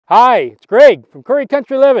Hi, it's Greg from Currie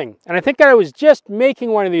Country Living, and I think I was just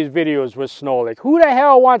making one of these videos with snow. Like, who the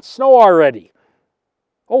hell wants snow already?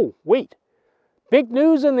 Oh, wait. Big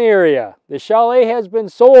news in the area. The chalet has been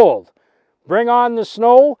sold. Bring on the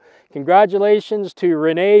snow. Congratulations to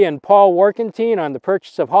Renee and Paul Warkentine on the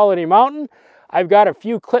purchase of Holiday Mountain. I've got a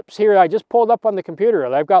few clips here I just pulled up on the computer.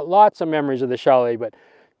 I've got lots of memories of the chalet, but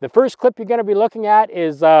the first clip you're going to be looking at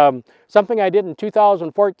is something I did in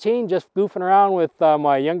 2014, just goofing around with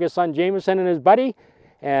my youngest son Jameson and his buddy.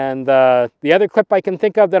 And the other clip I can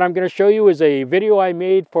think of that I'm going to show you is a video I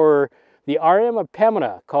made for the RM of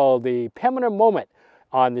Pembina called the Pembina Moment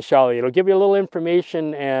on the chalet. It'll give you a little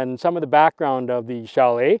information and some of the background of the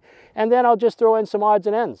chalet, and then I'll just throw in some odds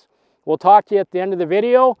and ends. We'll talk to you at the end of the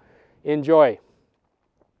video. Enjoy.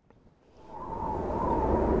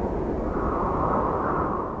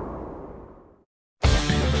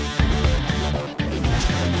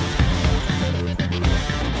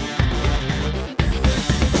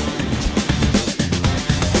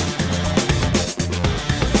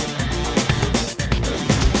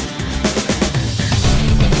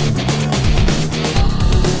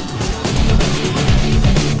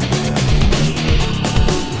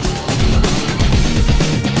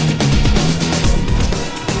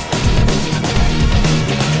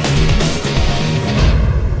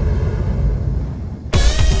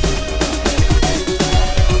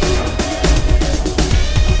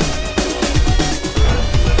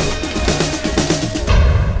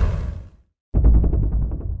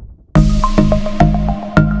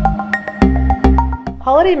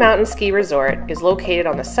 Holiday Mountain Ski Resort is located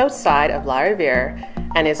on the south side of La Riviere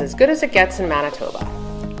and is as good as it gets in Manitoba.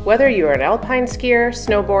 Whether you are an alpine skier,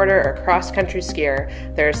 snowboarder, or cross-country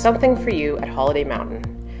skier, there is something for you at Holiday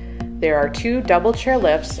Mountain. There are 2 double chair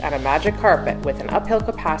lifts and a magic carpet with an uphill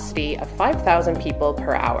capacity of 5,000 people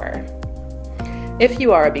per hour. If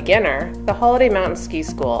you are a beginner, the Holiday Mountain Ski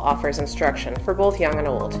School offers instruction for both young and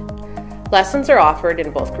old. Lessons are offered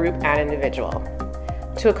in both group and individual.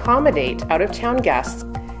 To accommodate out-of-town guests,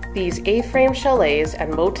 these A-frame chalets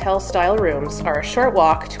and motel-style rooms are a short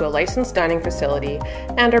walk to a licensed dining facility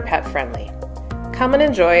and are pet-friendly. Come and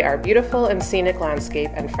enjoy our beautiful and scenic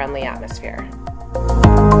landscape and friendly atmosphere.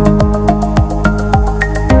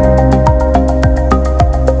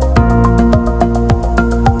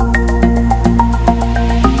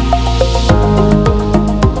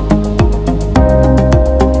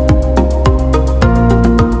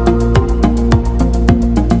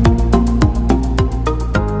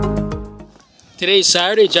 Today's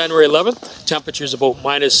Saturday, January 11th. Temperature is about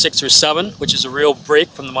 -6 or 7, which is a real break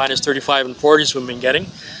from the -35 and 40s we've been getting.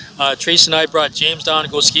 Tracy and I brought James down to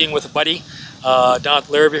go skiing with a buddy down at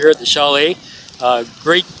the Larrabee here at the chalet.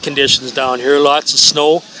 Great conditions down here, lots of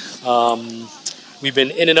snow. We've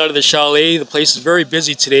been in and out of the chalet. The place is very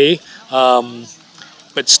busy today,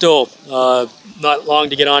 but still not long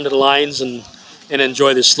to get onto the lines and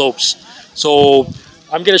enjoy the slopes. So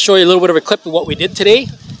I'm going to show you a little bit of a clip of what we did today.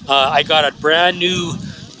 I got a brand new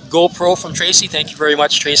GoPro from Tracy. Thank you very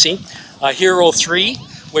much, Tracy. Hero 3,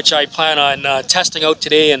 which I plan on testing out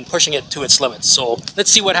today and pushing it to its limits. So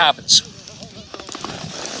let's see what happens.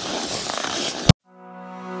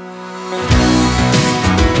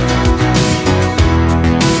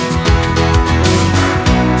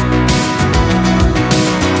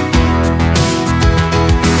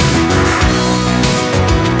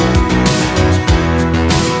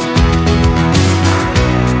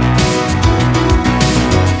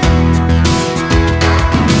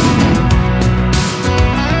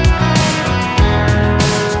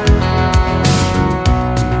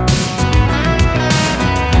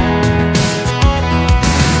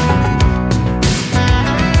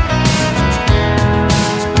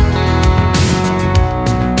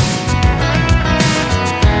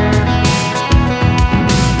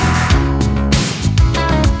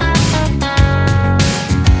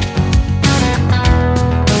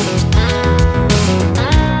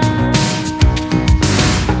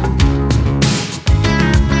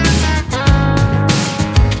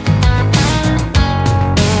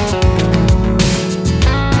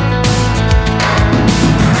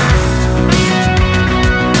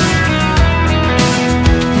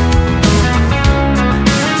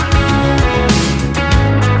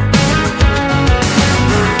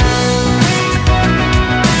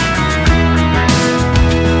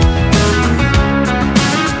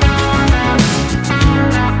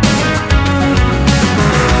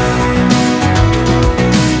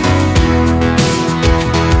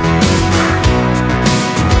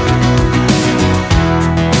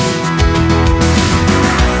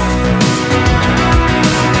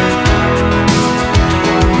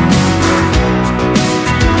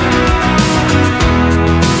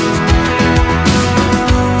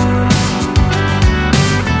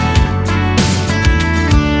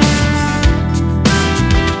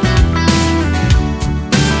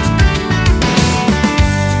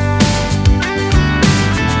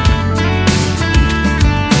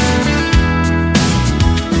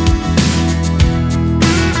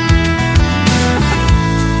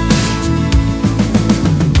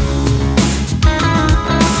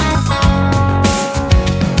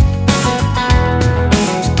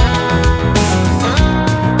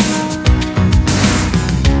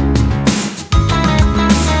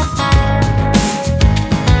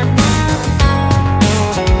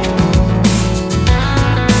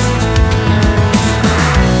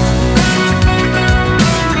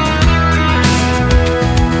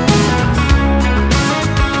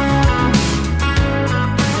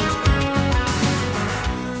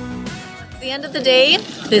 today.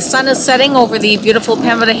 The sun is setting over the beautiful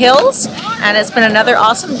Pembina Hills, and it's been another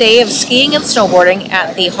awesome day of skiing and snowboarding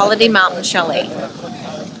at the Holiday Mountain Chalet.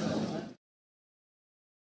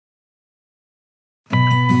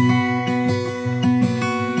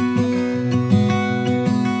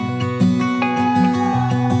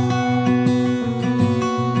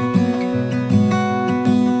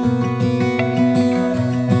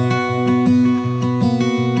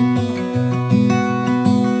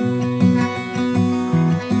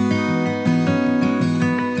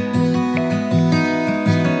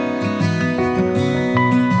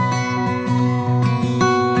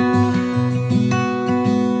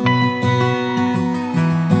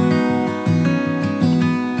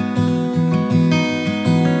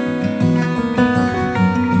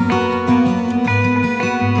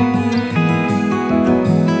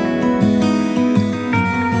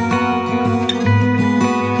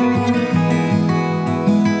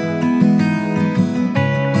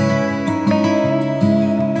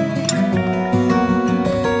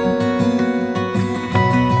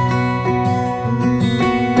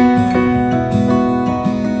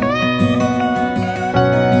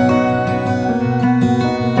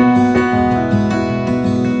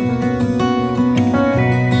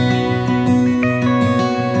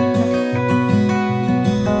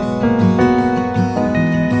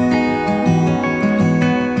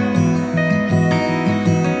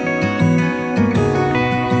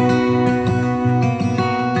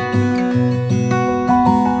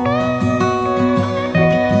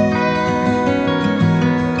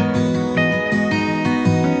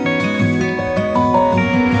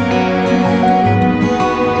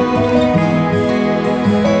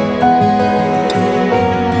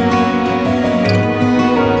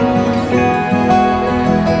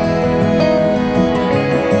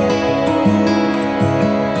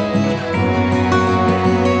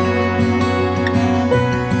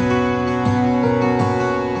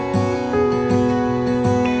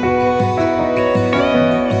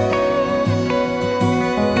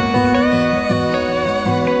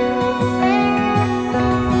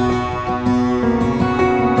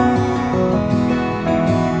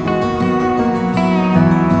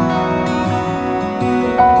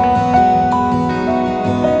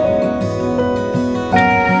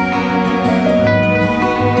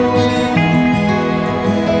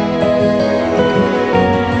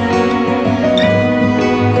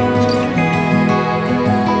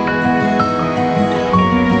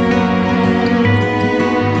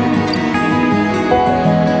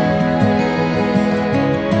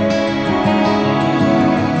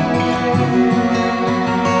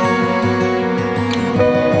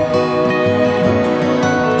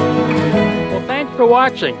 For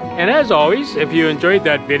watching, and as always, if you enjoyed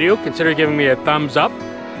that video, consider giving me a thumbs up,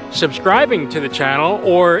 subscribing to the channel,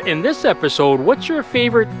 or in this episode, what's your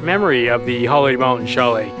favorite memory of the Holiday Mountain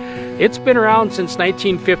Chalet? It's been around since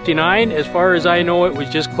 1959. As far as I know, it was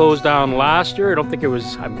just closed down last year. I don't think it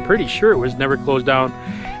was, I'm pretty sure it was never closed down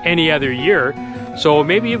any other year. So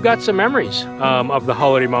maybe you've got some memories of the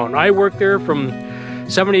Holiday Mountain. I worked there from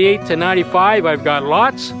 78 to 95. I've got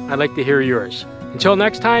lots. I'd like to hear yours. Until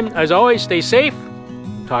next time, as always, stay safe.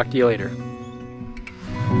 Talk to you later.